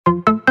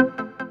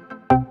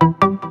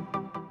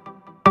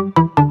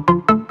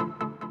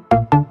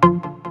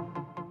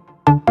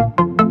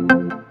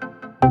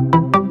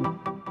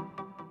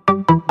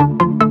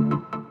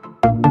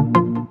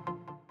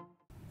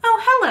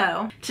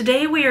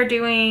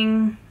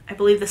doing, I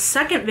believe, the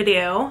second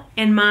video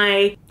in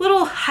my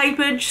little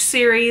hypage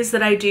series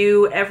that I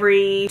do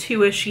every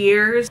 2-ish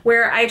years,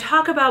 where I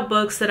talk about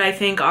books that I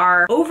think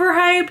are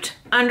overhyped,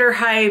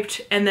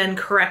 underhyped, and then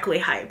correctly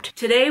hyped.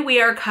 Today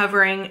we are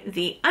covering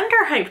the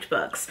underhyped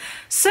books.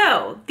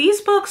 So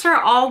these books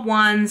are all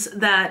ones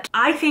that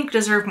I think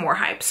deserve more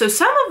hype. So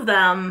some of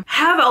them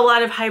have a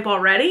lot of hype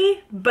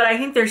already, but I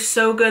think they're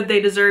so good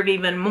they deserve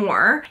even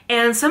more.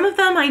 And some of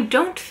them I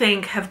don't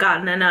think have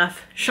gotten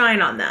enough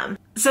shine on them.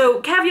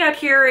 So caveat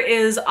here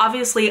is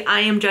obviously I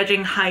am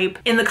judging hype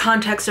in the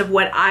context of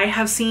what I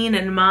have seen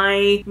in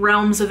my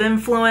realms of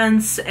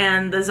influence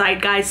and the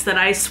zeitgeist that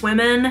I swim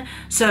in.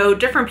 So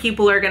different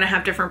people are going to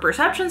have different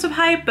perceptions of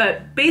hype,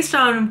 but based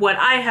on what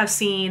I have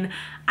seen,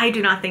 I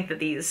do not think that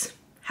these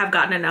have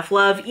gotten enough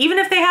love. Even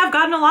if they have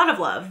gotten a lot of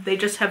love, they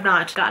just have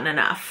not gotten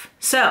enough.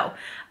 So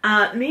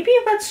maybe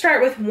let's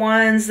start with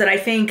ones that I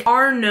think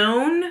are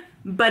known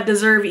but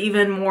deserve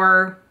even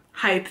more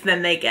hype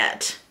than they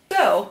get.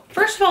 So,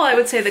 first of all, I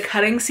would say The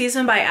Cutting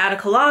Season by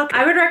Attica Locke.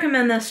 I would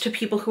recommend this to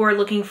people who are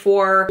looking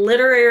for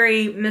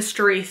literary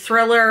mystery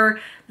thriller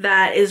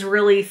that is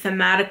really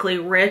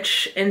thematically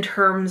rich in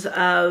terms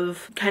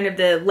of kind of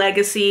the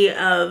legacy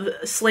of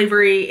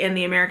slavery in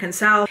the American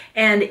South.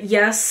 And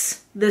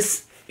yes,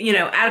 this, you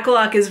know, Attica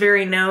Locke is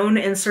very known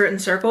in certain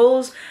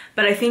circles,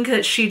 but I think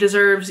that she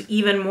deserves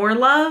even more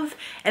love,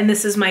 and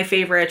this is my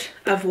favorite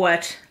of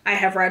what I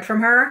have read from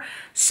her.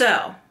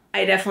 So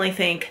I definitely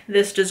think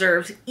this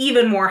deserves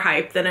even more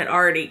hype than it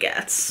already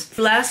gets.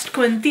 Last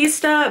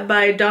Cuentista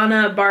by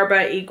Donna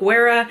Barba y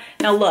Guerra.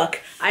 Now look,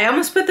 I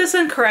almost put this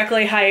in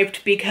correctly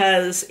hyped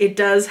because it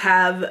does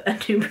have a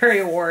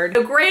Newbery Award.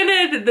 So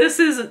granted, this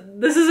is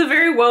a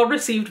very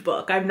well-received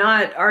book. I'm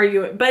not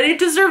arguing, but it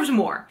deserves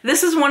more.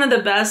 This is one of the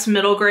best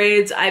middle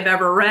grades I've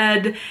ever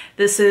read.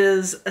 This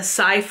is a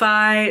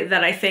sci-fi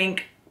that I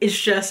think is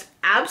just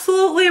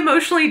absolutely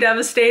emotionally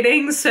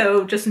devastating,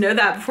 so just know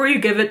that before you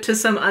give it to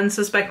some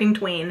unsuspecting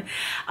tween.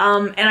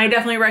 And I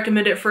definitely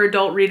recommend it for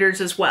adult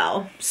readers as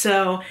well.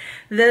 So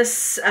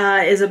this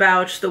is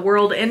about the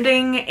world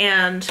ending,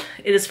 and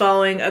it is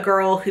following a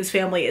girl whose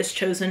family is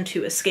chosen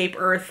to escape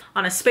Earth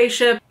on a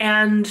spaceship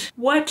and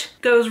what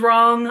goes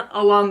wrong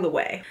along the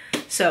way.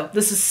 So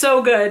this is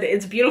so good.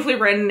 It's beautifully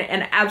written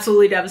and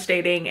absolutely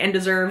devastating and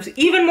deserves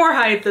even more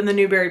hype than the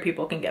Newbery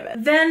people can give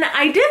it. Then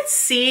I did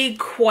see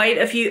quite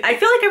a few, I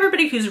feel like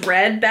everybody who's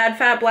read Bad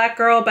Fat Black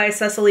Girl by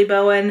Cecily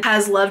Bowen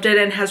has loved it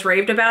and has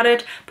raved about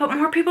it, but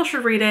more people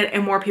should read it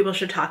and more people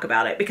should talk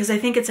about it because I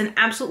think it's an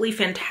absolutely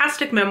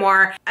fantastic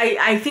memoir.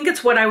 I think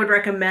it's what I would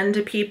recommend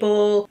to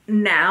people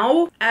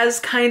now as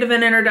kind of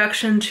an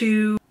introduction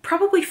to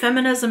probably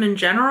feminism in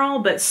general,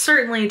 but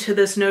certainly to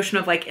this notion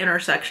of like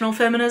intersectional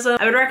feminism.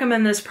 I would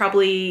recommend this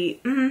probably,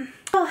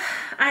 well,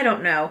 I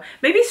don't know.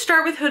 Maybe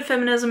start with hood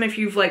feminism if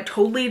you've like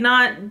totally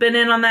not been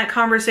in on that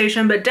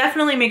conversation, but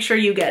definitely make sure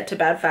you get to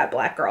Bad Fat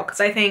Black Girl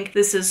because I think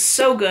this is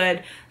so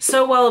good,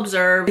 so well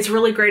observed. It's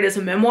really great as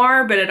a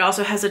memoir, but it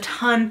also has a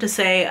ton to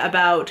say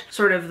about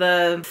sort of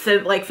the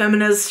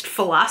feminist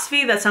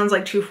philosophy. That sounds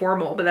like too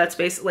formal, but that's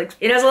basically, like,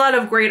 it has a lot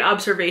of great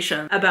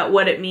observation about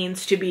what it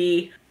means to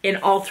be in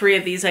all three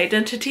of these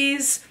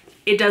identities.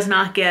 It does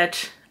not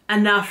get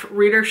enough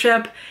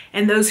readership,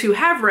 and those who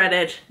have read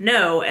it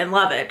know and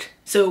love it.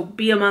 So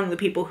be among the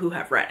people who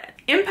have read it.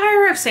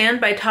 Empire of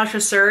Sand by Tasha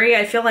Suri,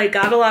 I feel like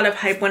got a lot of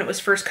hype when it was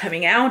first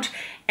coming out,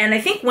 and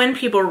I think when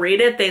people read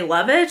it, they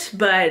love it,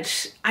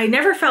 but I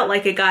never felt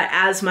like it got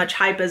as much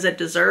hype as it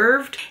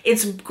deserved.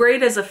 It's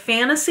great as a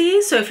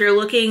fantasy, so if you're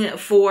looking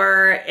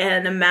for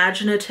an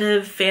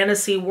imaginative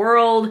fantasy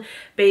world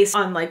based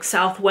on like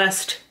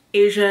Southwest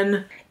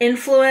Asian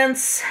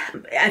influence,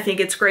 I think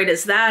it's great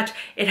as that.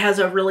 It has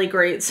a really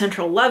great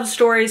central love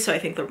story, so I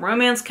think the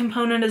romance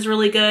component is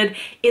really good.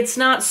 It's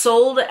not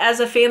sold as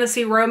a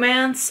fantasy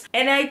romance,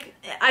 and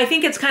I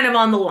think it's kind of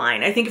on the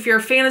line. I think if you're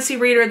a fantasy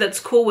reader that's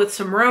cool with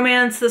some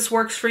romance, this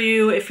works for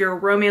you. If you're a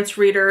romance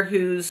reader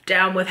who's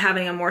down with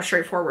having a more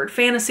straightforward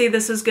fantasy,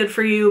 this is good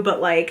for you,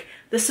 but like,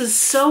 this is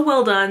so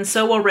well done,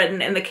 so well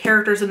written, and the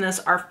characters in this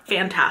are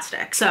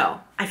fantastic. So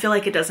I feel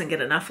like it doesn't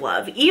get enough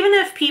love. Even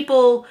if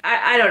people,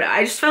 I don't know,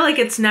 I just felt like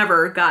it's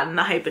never gotten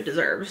the hype it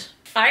deserves.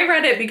 I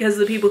read it because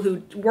the people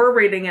who were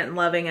reading it and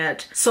loving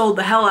it sold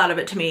the hell out of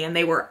it to me, and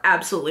they were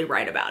absolutely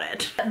right about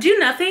it. Do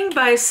Nothing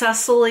by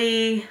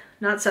Celeste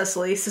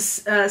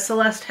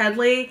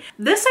Headley.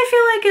 This I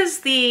feel like is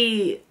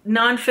the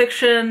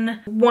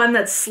nonfiction one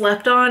that's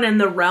slept on in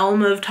the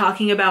realm of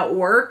talking about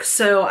work.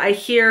 So I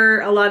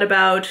hear a lot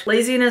about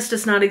laziness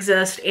does not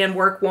exist and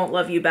work won't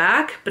love you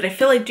back, but I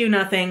feel like Do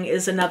Nothing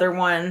is another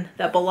one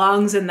that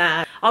belongs in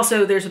that.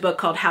 Also, there's a book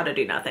called How to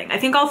Do Nothing. I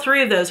think all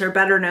three of those are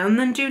better known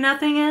than Do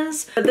Nothing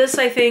is. But this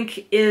I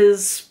think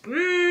is,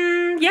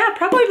 yeah,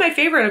 probably my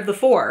favorite of the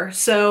four.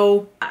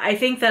 So I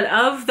think that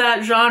of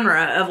that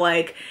genre of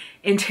like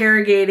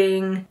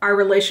interrogating our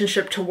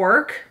relationship to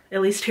work,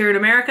 at least here in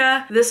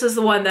America, this is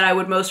the one that I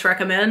would most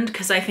recommend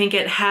because I think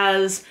it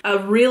has a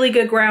really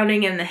good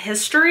grounding in the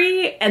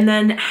history and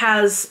then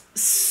has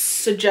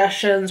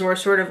suggestions or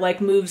sort of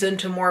like moves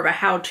into more of a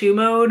how-to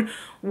mode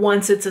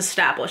once it's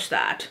established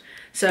that.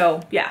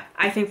 So yeah,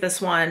 I think this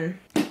one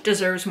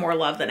deserves more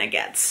love than it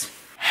gets.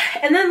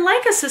 And then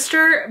Like a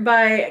Sister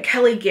by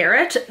Kelly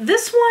Garrett.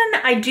 This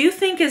one I do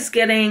think is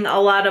getting a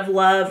lot of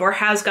love, or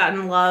has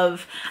gotten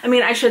love. I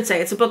mean, I should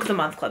say it's a Book of the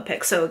Month Club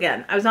pick. So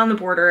again, I was on the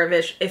border of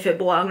if it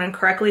belonged on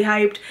Correctly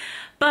Hyped.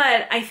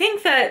 But I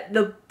think that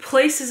the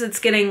places it's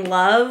getting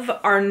love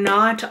are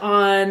not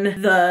on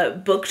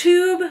the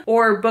BookTube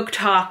or Book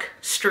Talk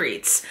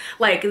streets.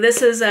 Like,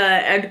 this is a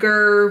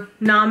Edgar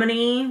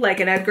nominee, like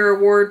an Edgar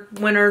Award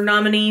winner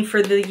nominee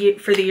for the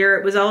year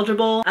it was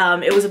eligible.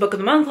 It was a Book of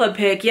the Month Club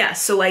pick,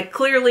 yes, so like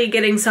clearly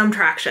getting some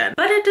traction.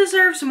 But it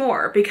deserves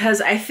more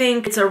because I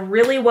think it's a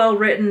really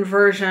well-written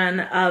version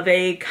of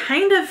a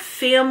kind of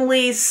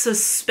family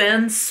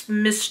suspense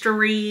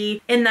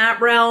mystery in that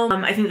realm.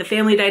 I think the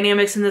family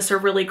dynamics in this are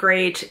really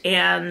great,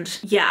 and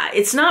yeah,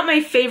 it's not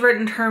my favorite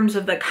in terms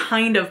of the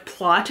kind of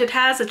plot it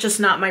has. It's just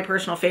not my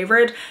personal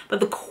favorite, but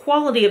the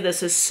quality of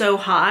this is so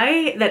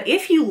high that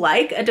if you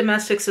like a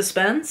domestic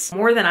suspense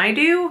more than I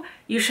do,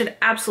 you should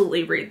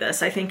absolutely read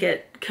this. I think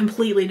it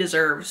completely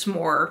deserves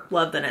more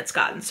love than it's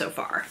gotten so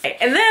far.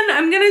 And then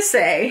I'm gonna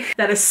say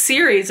that a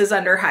series is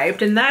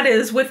underhyped, and that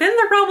is within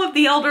the realm of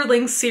the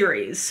Elderling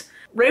series.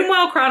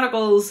 Rainwell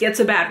Chronicles gets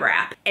a bad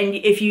rap. And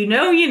if you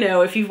know, you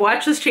know. If you've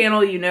watched this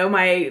channel, you know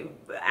my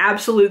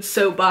absolute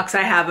soapbox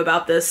I have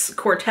about this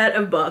quartet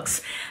of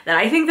books, that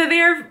I think that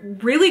they are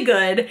really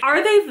good.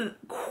 Are they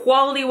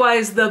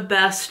quality-wise the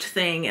best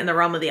thing in the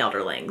realm of the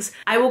Elderlings?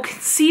 I will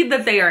concede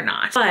that they are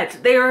not, but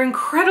they are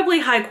incredibly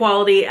high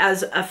quality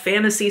as a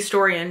fantasy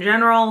story in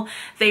general.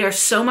 They are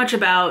so much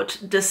about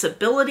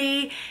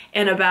disability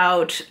and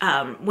about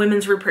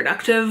women's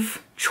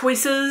reproductive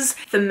choices.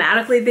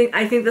 Thematically,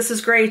 I think this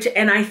is great,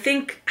 and I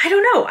think, I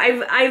don't know,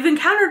 I've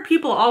encountered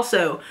people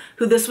also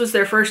who this was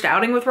their first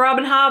outing with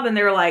Robin Hobb, and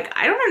they were like,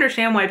 I don't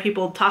understand why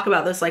people talk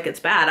about this like it's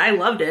bad. I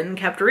loved it and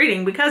kept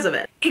reading because of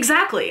it.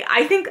 Exactly.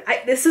 I think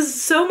this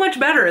is so much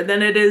better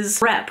than it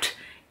is repped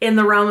in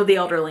the realm of the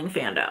Elderling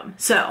fandom.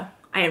 So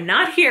I am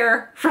not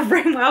here for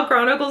Rainwell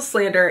Chronicles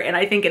slander, and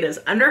I think it is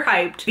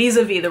underhyped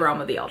vis-a-vis the realm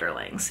of the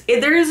Elderlings.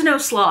 There is no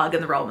slog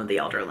in the realm of the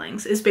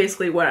Elderlings, is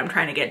basically what I'm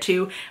trying to get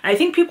to. And I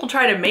think people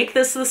try to make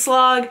this the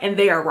slog, and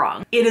they are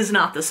wrong. It is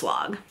not the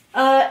slog.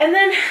 And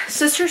then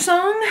Sister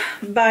Song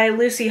by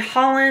Lucy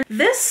Holland.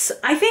 This,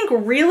 I think,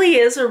 really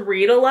is a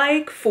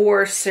read-alike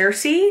for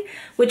Circe,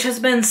 which has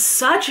been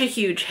such a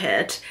huge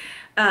hit.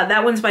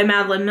 That one's by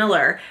Madeline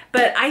Miller.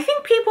 But I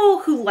think people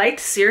who liked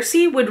Circe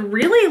would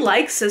really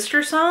like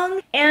Sister Song.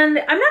 And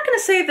I'm not going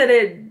to say that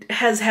it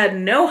has had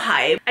no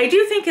hype. I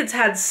do think it's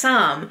had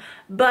some,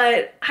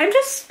 but I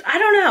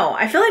don't know.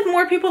 I feel like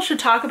more people should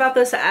talk about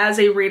this as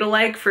a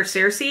read-alike for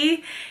Circe.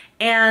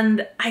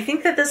 And I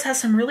think that this has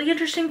some really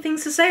interesting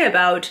things to say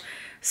about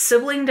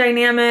sibling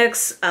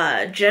dynamics,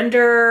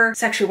 gender,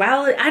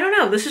 sexuality. I don't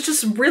know. This is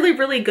just really,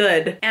 really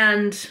good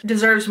and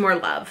deserves more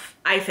love,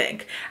 I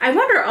think. I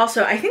wonder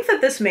also, I think that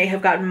this may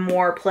have gotten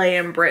more play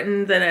in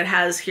Britain than it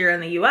has here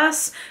in the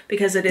US,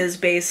 because it is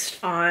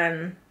based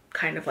on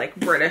kind of like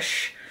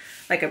British,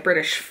 like a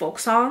British folk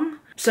song.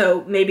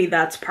 So maybe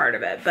that's part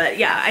of it. But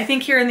yeah, I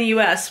think here in the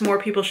US, more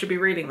people should be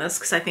reading this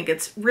because I think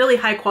it's really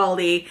high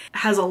quality,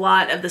 has a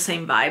lot of the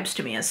same vibes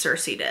to me as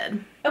Circe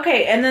did.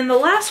 Okay, and then the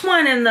last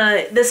one in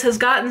this has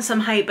gotten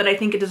some hype, but I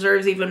think it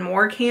deserves even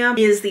more camp,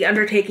 is The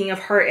Undertaking of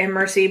Heart and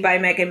Mercy by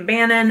Megan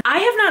Bannon. I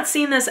have not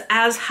seen this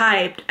as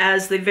hyped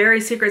as The Very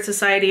Secret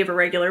Society of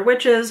Irregular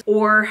Witches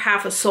or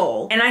Half a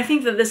Soul. And I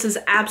think that this is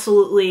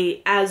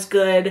absolutely as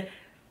good,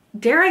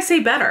 dare I say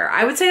better.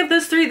 I would say of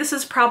those three, this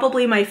is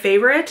probably my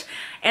favorite.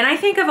 And I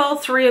think of all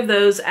three of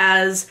those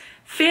as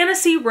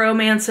fantasy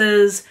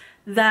romances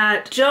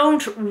that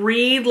don't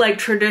read like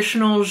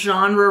traditional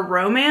genre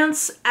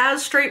romance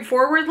as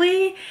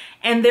straightforwardly,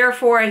 and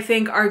therefore I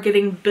think are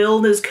getting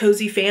billed as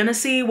cozy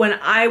fantasy when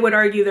I would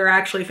argue they're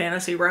actually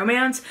fantasy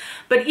romance.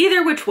 But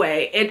either which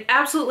way, it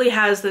absolutely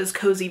has those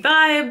cozy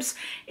vibes.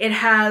 It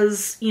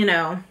has, you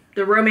know,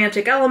 the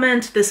romantic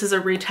element. This is a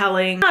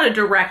retelling, not a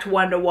direct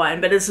one-to-one,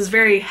 but this is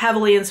very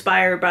heavily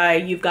inspired by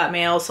You've Got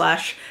Mail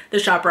 / The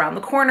Shop Around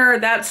the Corner,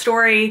 that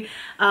story,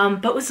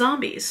 but with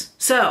zombies.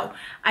 So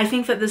I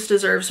think that this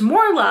deserves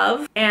more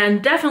love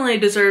and definitely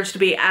deserves to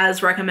be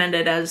as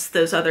recommended as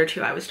those other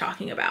two I was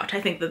talking about.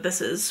 I think that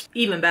this is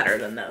even better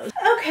than those.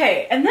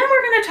 Okay, and then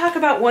we're gonna talk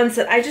about ones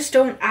that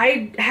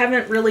I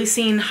haven't really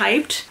seen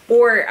hyped,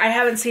 or I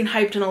haven't seen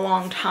hyped in a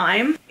long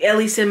time, at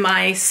least in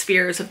my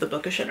spheres of the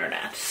bookish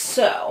internet.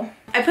 So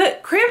I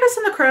put Krampus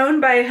and the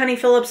Crone by Honey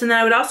Phillips, and then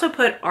I would also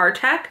put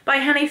Artek by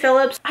Honey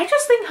Phillips. I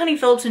just think Honey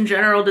Phillips in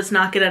general does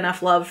not get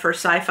enough love for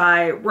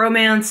sci-fi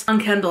romance on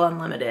Kindle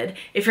Unlimited.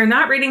 If you're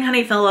not reading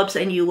Honey Phillips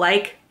and you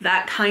like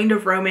that kind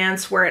of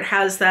romance where it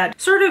has that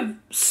sort of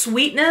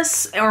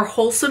sweetness or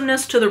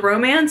wholesomeness to the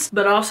romance,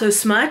 but also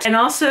smut, and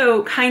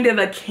also kind of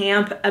a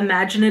camp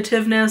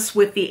imaginativeness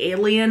with the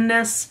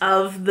alienness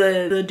of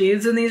the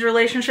dudes in these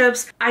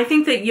relationships, I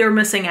think that you're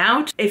missing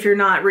out if you're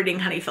not reading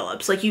Honey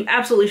Phillips. Like, you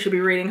absolutely should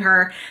be reading her.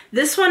 humor.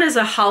 This one is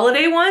a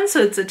holiday one,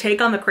 so it's a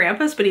take on the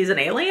Krampus, but he's an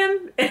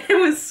alien. And it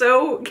was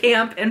so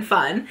camp and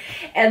fun.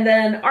 And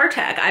then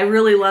Artek, I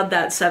really loved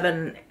that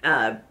Seven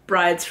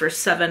Brides for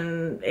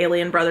Seven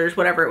Alien Brothers,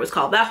 whatever it was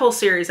called. That whole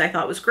series I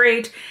thought was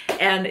great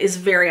and is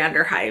very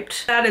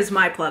underhyped. That is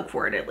my plug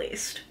for it, at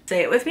least.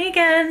 Say it with me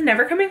again,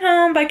 Never Coming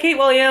Home by Kate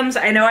Williams.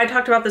 I know I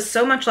talked about this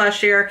so much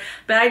last year,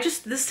 but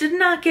this did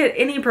not get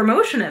any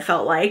promotion, it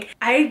felt like.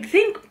 I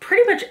think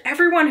pretty much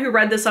everyone who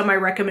read this on my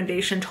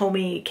recommendation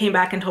came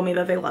back and told me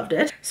that they loved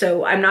it.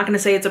 So I'm not gonna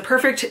say it's a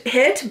perfect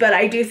hit, but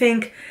I do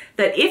think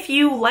that if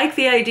you like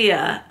the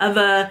idea of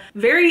a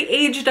very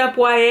aged up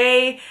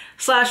YA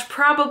 /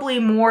 probably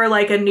more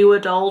like a new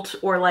adult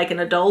or like an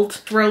adult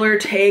thriller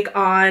take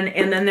on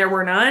And Then There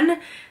Were None.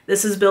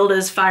 This is billed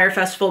as Fire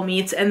Festival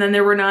meets And Then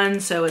There Were None,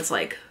 so it's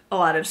like a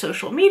lot of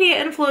social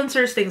media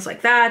influencers, things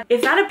like that.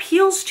 If that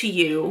appeals to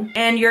you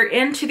and you're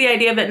into the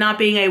idea of it not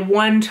being a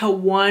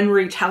one-to-one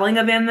retelling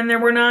of And Then There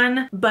Were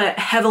None, but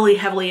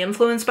heavily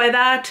influenced by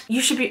that,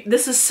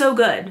 this is so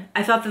good.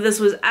 I thought that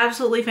this was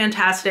absolutely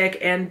fantastic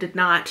and did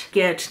not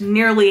get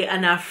nearly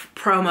enough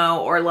promo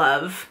or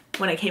love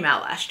when it came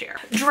out last year.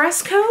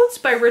 Dress Codes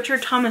by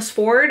Richard Thomas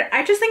Ford,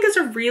 I just think is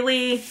a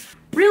really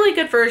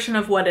good version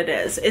of what it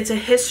is. It's a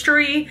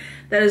history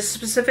that is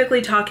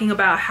specifically talking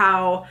about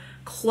how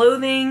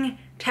clothing,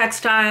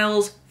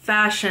 textiles,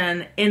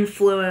 fashion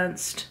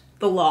influenced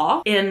the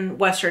law in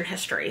Western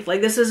history.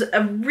 Like, this is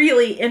a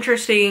really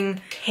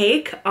interesting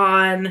take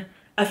on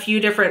a few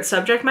different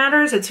subject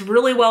matters. It's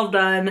really well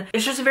done.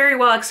 It's just a very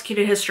well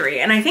executed history.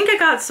 And I think it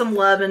got some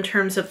love in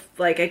terms of,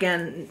 like,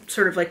 again,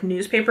 sort of like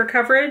newspaper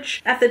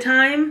coverage at the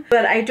time,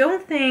 but I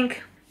don't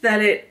think that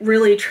it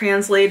really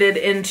translated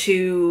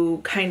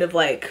into kind of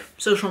like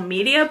social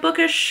media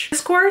bookish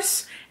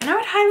discourse. And I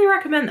would highly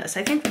recommend this.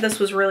 I think that this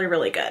was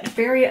really good.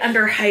 Very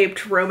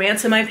underhyped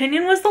romance, in my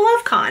opinion, was The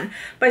Love Con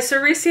by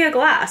Ceresia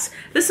Glass.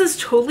 This is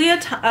totally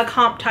a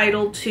comp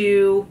title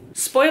to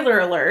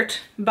Spoiler Alert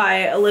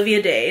by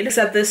Olivia Dade,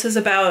 except this is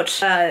about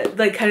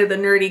like kind of the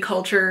nerdy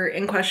culture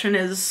in question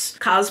is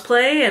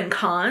cosplay and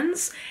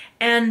cons.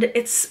 And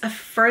it's a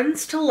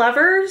friends to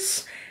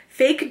lovers,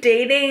 fake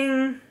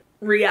dating,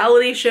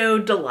 reality show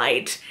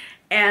delight.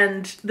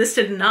 And this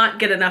did not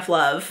get enough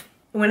love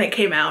when it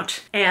came out,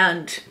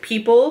 and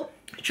people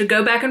should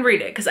go back and read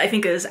it because I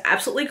think it is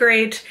absolutely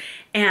great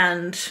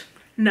and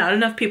not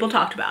enough people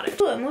talked about it.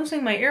 Ooh, I'm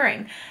losing my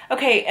earring.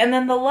 Okay, and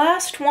then the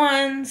last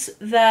ones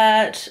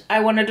that I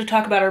wanted to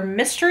talk about are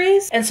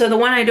mysteries. And so the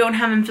one I don't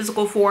have in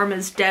physical form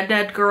is Dead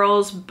Dead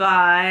Girls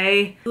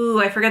by,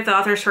 I forget the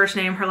author's first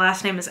name. Her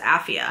last name is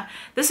Afia.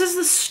 This is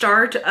the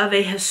start of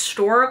a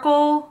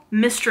historical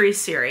mystery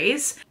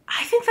series.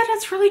 I think that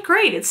it's really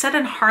great. It's set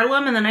in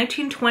Harlem in the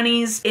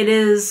 1920s. It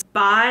is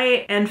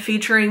by and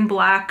featuring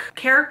Black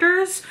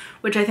characters,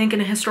 which I think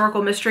in a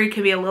historical mystery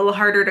can be a little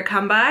harder to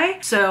come by.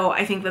 So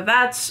I think that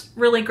that's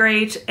really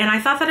great. And I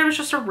thought that it was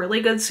just a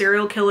really good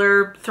serial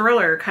killer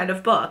thriller kind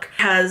of book.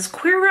 It has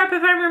queer rep,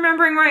 if I'm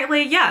remembering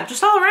rightly. Yeah,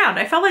 just all around.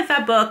 I felt like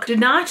that book did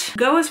not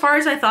go as far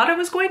as I thought it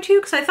was going to,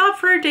 because I thought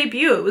for a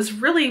debut it was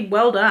really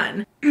well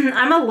done.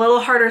 I'm a little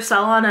harder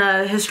sell on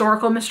a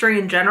historical mystery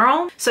in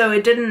general, so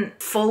it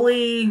didn't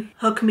fully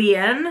hook me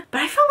in,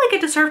 but I felt like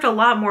it deserved a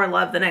lot more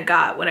love than it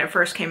got when it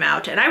first came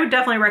out. And I would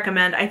definitely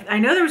recommend, I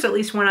know there was at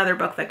least one other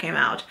book that came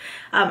out.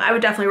 I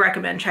would definitely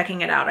recommend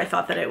checking it out. I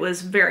thought that it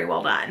was very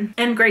well done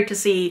and great to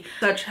see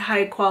such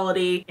high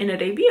quality in a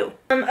debut.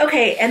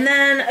 Okay, and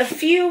then a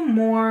few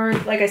more,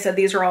 like I said,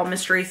 these are all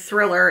mystery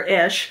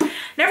thriller-ish.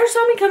 Never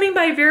Saw Me Coming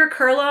by Vera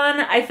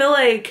Kurlan, I feel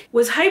like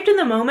was hyped in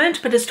the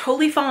moment, but has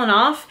totally fallen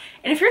off.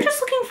 And if you're just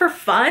looking for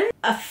fun,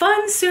 a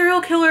fun serial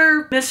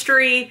killer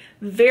mystery,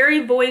 very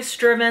voice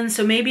driven,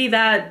 so maybe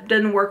that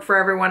didn't work for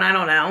everyone, I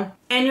don't know.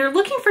 And you're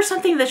looking for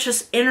something that's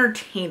just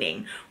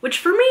entertaining, which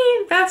for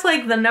me, that's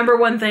like the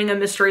 #1 thing a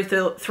mystery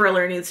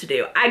thriller needs to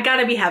do. I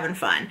gotta be having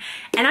fun.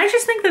 And I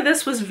just think that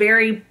this was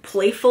very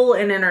playful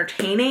and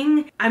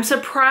entertaining. I'm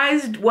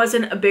surprised it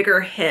wasn't a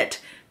bigger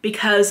hit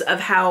because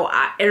of how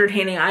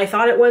entertaining I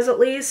thought it was, at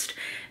least.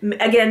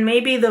 Again,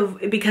 maybe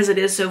because it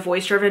is so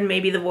voice driven,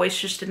 maybe the voice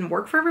just didn't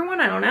work for everyone,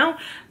 I don't know.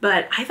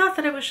 But I thought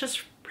that it was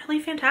just really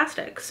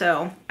fantastic.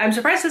 So I'm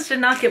surprised this did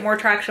not get more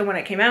traction when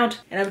it came out,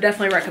 and I would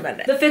definitely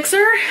recommend it. The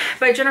Fixer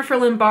by Jennifer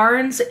Lynn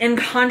Barnes, in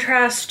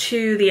contrast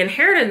to The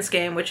Inheritance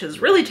Game, which has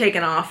really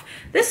taken off,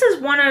 this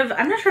is one of,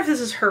 I'm not sure if this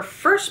is her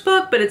first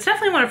book, but it's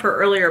definitely one of her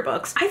earlier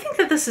books. I think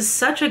that this is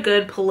such a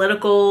good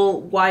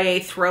political YA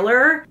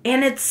thriller,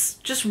 and it's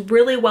just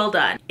really well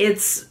done.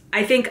 It's,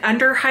 I think,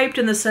 underhyped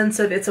in the sense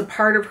of it's a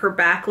part of her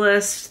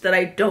backlist that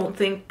I don't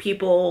think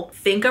people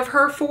think of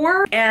her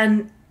for,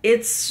 and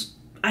it's,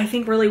 I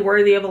think, really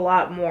worthy of a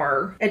lot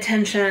more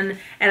attention.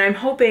 And I'm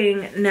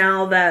hoping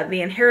now that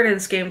the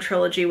Inheritance Game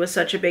trilogy was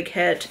such a big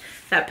hit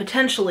that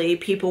potentially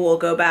people will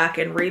go back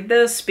and read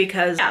this,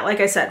 because, yeah, like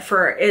I said,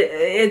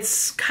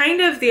 it's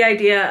kind of the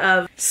idea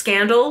of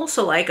Scandal,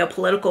 so like a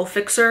political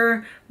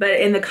fixer, but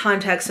in the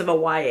context of a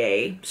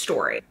YA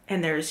story.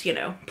 And there's, you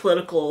know,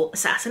 political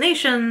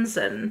assassinations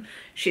and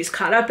she's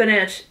caught up in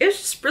it. It's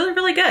just really,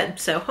 really good.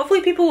 So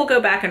hopefully people will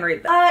go back and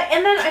read that.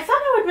 And then I thought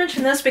I would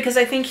mention this because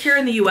I think here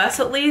in the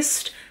US at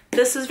least,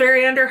 this is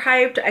very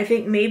underhyped. I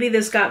think maybe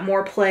this got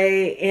more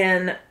play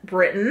in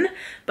Britain,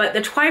 but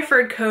The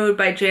Twyford Code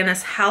by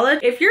Janice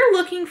Hallett. If you're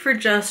looking for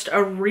just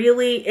a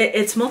really,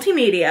 it's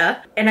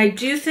multimedia, and I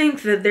do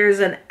think that there's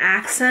an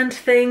accent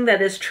thing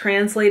that is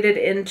translated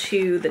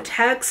into the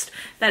text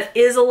that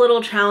is a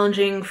little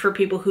challenging for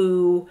people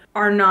who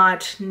are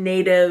not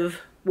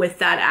native with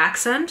that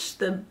accent,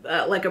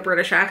 like a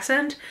British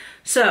accent.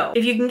 So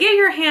if you can get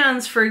your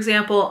hands, for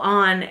example,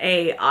 on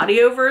a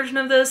audio version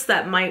of this,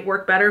 that might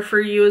work better for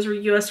you as a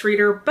US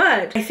reader.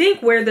 But I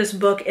think where this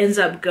book ends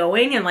up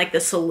going and like the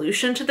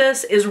solution to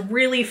this is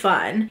really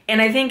fun.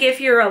 And I think if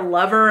you're a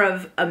lover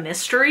of a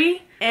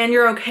mystery and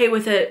you're okay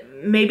with it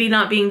maybe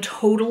not being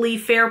totally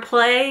fair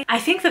play, I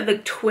think that the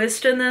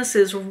twist in this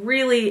is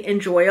really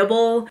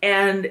enjoyable,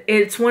 and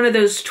it's one of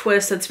those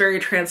twists that's very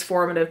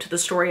transformative to the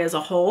story as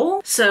a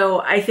whole. So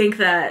I think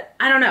that,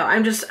 I don't know,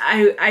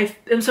 I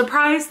am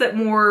surprised that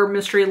more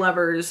mystery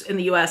lovers in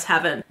the US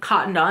haven't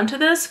cottoned on to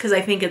this, because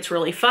I think it's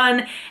really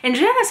fun. And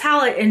Janice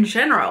Hallett in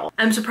general,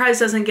 I'm surprised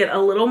doesn't get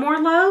a little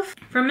more love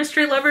from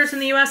mystery lovers in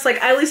the US.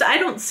 Like, at least I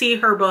don't see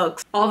her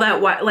books all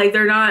that like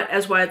they're not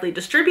as widely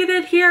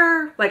distributed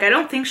here. Like, I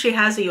don't think she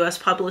has a US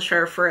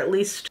publisher for at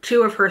least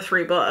 2 of her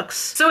 3 books.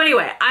 So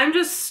anyway,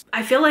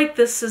 I feel like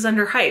this is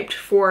underhyped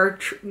for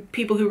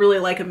people who really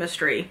like a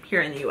mystery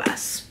here in the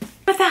US.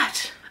 With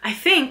that, I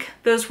think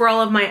those were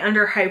all of my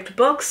underhyped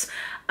books.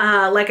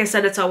 Like I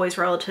said, it's always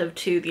relative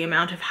to the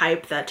amount of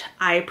hype that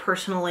I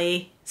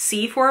personally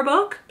see for a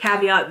book.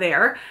 Caveat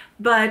there.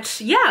 But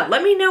yeah,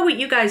 let me know what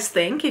you guys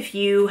think, if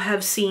you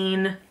have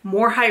seen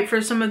more hype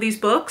for some of these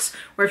books,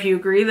 or if you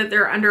agree that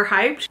they're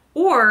underhyped,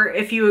 or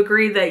if you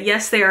agree that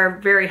yes, they are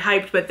very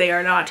hyped, but they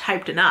are not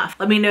hyped enough.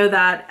 Let me know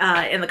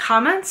that in the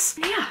comments.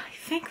 Yeah, I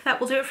think that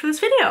will do it for this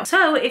video.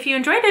 So if you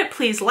enjoyed it,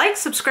 please like,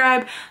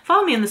 subscribe,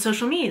 follow me on the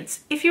social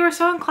medias if you are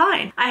so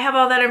inclined. I have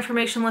all that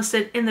information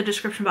listed in the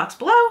description box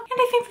below, and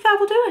I think that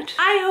will do it.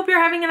 I hope you're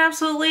having an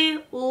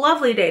absolutely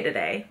lovely day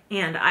today,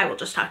 and I will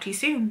just talk to you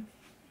soon.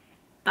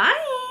 Bye!